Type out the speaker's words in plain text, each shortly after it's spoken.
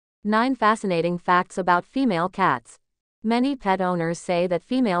9 Fascinating Facts About Female Cats. Many pet owners say that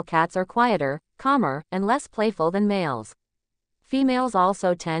female cats are quieter, calmer, and less playful than males. Females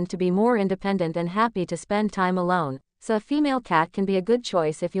also tend to be more independent and happy to spend time alone, so a female cat can be a good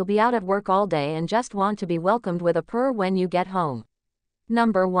choice if you'll be out at work all day and just want to be welcomed with a purr when you get home.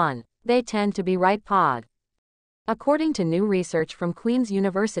 Number 1. They tend to be right-pawed. According to new research from Queen's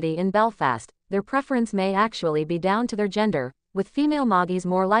University in Belfast, their preference may actually be down to their gender, with female moggies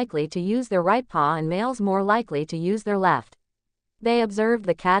more likely to use their right paw and males more likely to use their left. They observed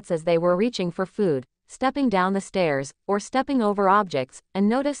the cats as they were reaching for food, stepping down the stairs, or stepping over objects, and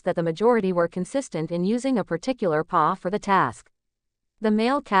noticed that the majority were consistent in using a particular paw for the task. The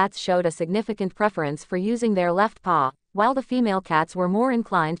male cats showed a significant preference for using their left paw, while the female cats were more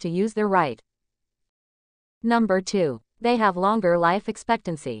inclined to use their right. Number 2. They have longer life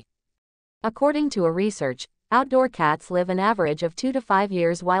expectancy. According to a research, outdoor cats live an average of 2 to 5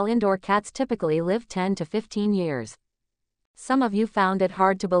 years while indoor cats typically live 10 to 15 years. Some of you found it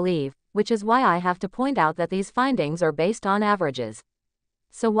hard to believe, which is why I have to point out that these findings are based on averages.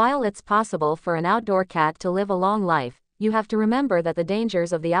 So while it's possible for an outdoor cat to live a long life, you have to remember that the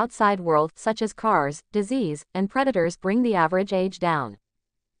dangers of the outside world, such as cars, disease, and predators, bring the average age down.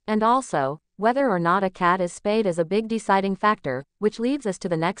 And also, whether or not a cat is spayed is a big deciding factor, which leads us to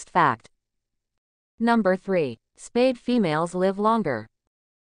the next fact. Number 3. Spayed females live longer.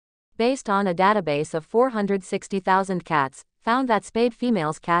 Based on a database of 460,000 cats, found that spayed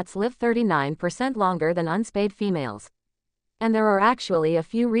females' cats live 39% longer than unspayed females. And there are actually a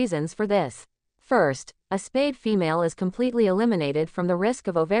few reasons for this. First, a spayed female is completely eliminated from the risk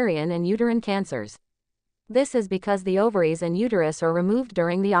of ovarian and uterine cancers. This is because the ovaries and uterus are removed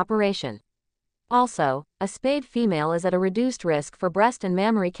during the operation. Also, a spayed female is at a reduced risk for breast and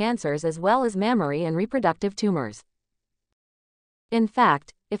mammary cancers as well as mammary and reproductive tumors. In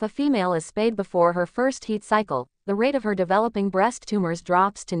fact, if a female is spayed before her first heat cycle, the rate of her developing breast tumors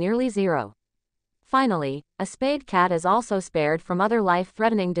drops to nearly zero. Finally, a spayed cat is also spared from other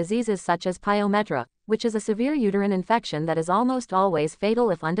life-threatening diseases such as pyometra, which is a severe uterine infection that is almost always fatal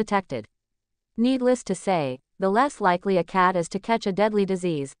if undetected. Needless to say, the less likely a cat is to catch a deadly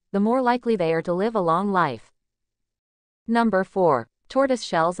disease, the more likely they are to live a long life. Number 4.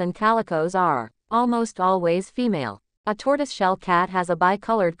 Tortoiseshells and calicos are almost always female. A tortoiseshell cat has a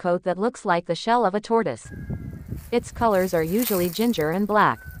bicolored coat that looks like the shell of a tortoise. Its colors are usually ginger and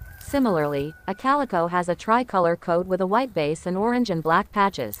black. Similarly, a calico has a tricolor coat with a white base and orange and black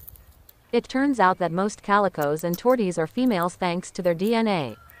patches. It turns out that most calicos and torties are females thanks to their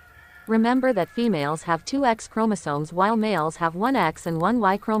DNA. Remember that females have 2 X chromosomes while males have 1 X and 1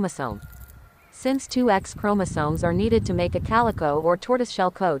 Y chromosome. Since 2 X chromosomes are needed to make a calico or tortoiseshell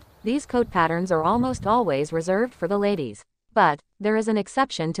coat, these coat patterns are almost always reserved for the ladies. But there is an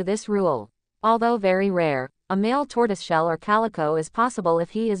exception to this rule. Although very rare, a male tortoiseshell or calico is possible if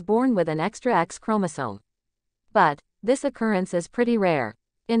he is born with an extra X chromosome. But this occurrence is pretty rare.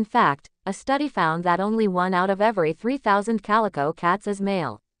 In fact, a study found that only 1 out of every 3,000 calico cats is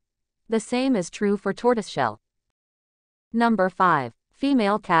male. The same is true for tortoiseshell. Number 5.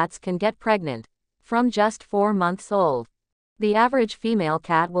 Female cats can get pregnant from just 4 months old. The average female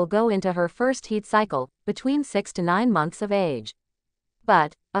cat will go into her first heat cycle between 6 to 9 months of age.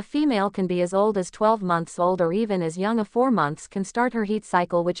 But a female can be as old as 12 months old or even as young as 4 months can start her heat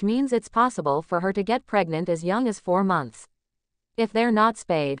cycle, which means it's possible for her to get pregnant as young as 4 months. If they're not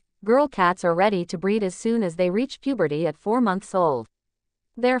spayed, girl cats are ready to breed as soon as they reach puberty at 4 months old.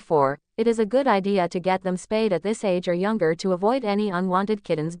 Therefore, it is a good idea to get them spayed at this age or younger to avoid any unwanted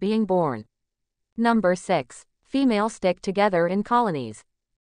kittens being born. Number 6. Females stick together in colonies.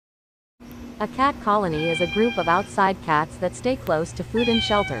 A cat colony is a group of outside cats that stay close to food and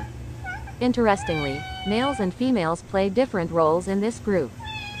shelter. Interestingly, males and females play different roles in this group.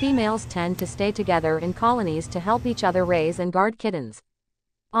 Females tend to stay together in colonies to help each other raise and guard kittens.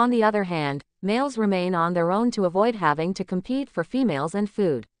 On the other hand, males remain on their own to avoid having to compete for females and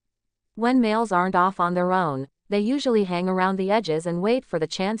food. When males aren't off on their own, they usually hang around the edges and wait for the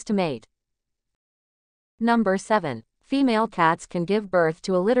chance to mate. Number 7. Female cats can give birth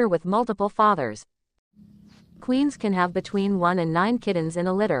to a litter with multiple fathers. Queens can have between 1 and 9 kittens in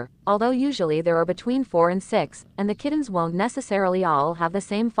a litter, although usually there are between 4 and 6, and the kittens won't necessarily all have the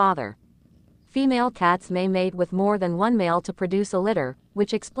same father. Female cats may mate with more than one male to produce a litter,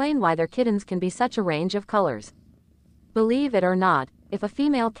 which explain why their kittens can be such a range of colors. Believe it or not, if a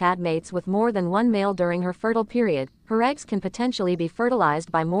female cat mates with more than one male during her fertile period, her eggs can potentially be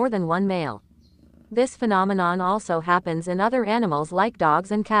fertilized by more than one male. This phenomenon also happens in other animals like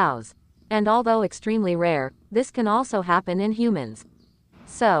dogs and cows. And although extremely rare, this can also happen in humans.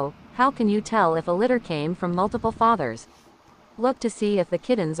 So, how can you tell if a litter came from multiple fathers? Look to see if the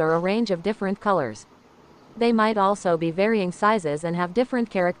kittens are a range of different colors. They might also be varying sizes and have different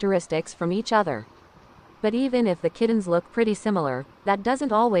characteristics from each other. But even if the kittens look pretty similar, that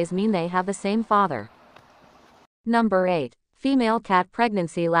doesn't always mean they have the same father. Number 8. Female cat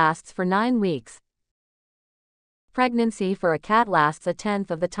pregnancy lasts for 9 weeks. Pregnancy for a cat lasts a tenth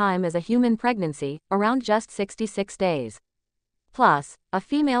of the time as a human pregnancy, around just 66 days. Plus, a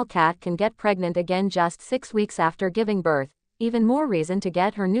female cat can get pregnant again just 6 weeks after giving birth, even more reason to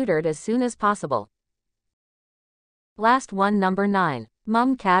get her neutered as soon as possible. Last one, number 9.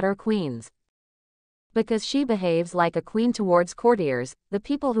 Mum cat or queens. Because she behaves like a queen towards courtiers, the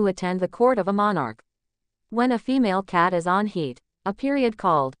people who attend the court of a monarch. When a female cat is on heat, a period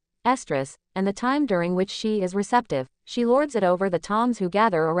called estrus, and the time during which she is receptive, she lords it over the toms who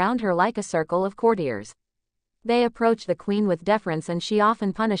gather around her like a circle of courtiers. They approach the queen with deference and she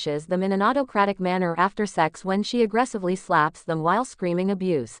often punishes them in an autocratic manner after sex when she aggressively slaps them while screaming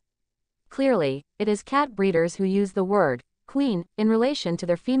abuse. Clearly, it is cat breeders who use the word queen in relation to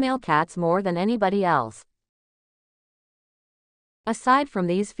their female cats more than anybody else. Aside from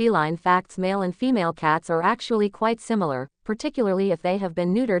these feline facts, male and female cats are actually quite similar, particularly if they have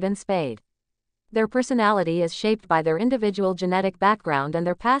been neutered and spayed. Their personality is shaped by their individual genetic background and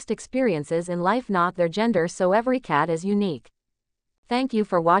their past experiences in life, not their gender, so every cat is unique. Thank you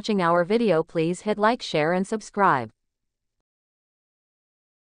for watching our video. Please hit like, share and subscribe.